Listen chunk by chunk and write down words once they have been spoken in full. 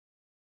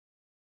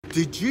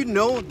Did you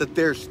know that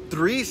there's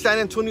 3 San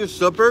Antonio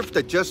suburbs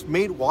that just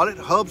made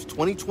WalletHub's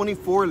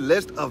 2024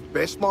 list of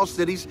best small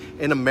cities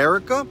in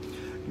America?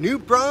 New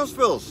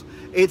Braunfels.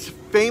 It's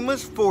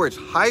famous for its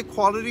high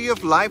quality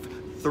of life,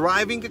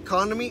 thriving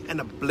economy, and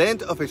a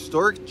blend of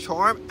historic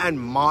charm and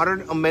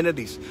modern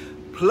amenities.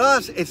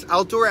 Plus, its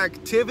outdoor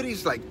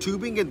activities like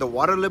tubing in the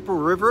Guadalupe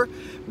River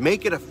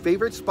make it a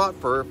favorite spot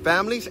for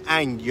families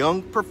and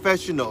young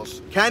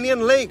professionals.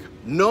 Canyon Lake,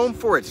 known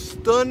for its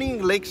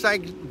stunning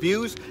lakeside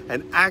views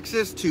and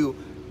access to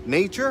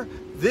nature,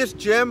 this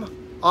gem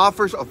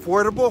offers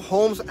affordable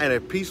homes and a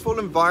peaceful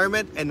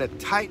environment and a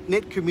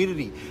tight-knit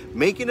community,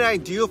 making it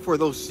ideal for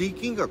those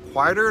seeking a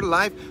quieter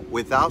life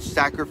without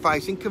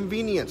sacrificing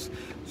convenience.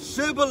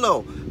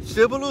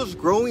 Cibolo's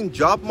growing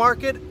job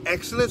market,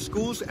 excellent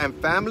schools, and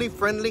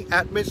family-friendly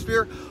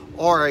atmosphere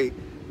are a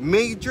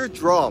major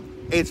draw.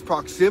 Its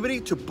proximity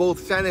to both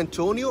San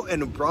Antonio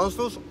and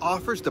Braunfels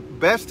offers the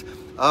best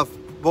of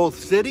both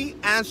city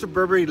and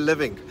suburban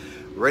living.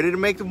 Ready to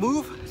make the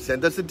move?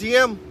 Send us a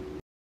DM.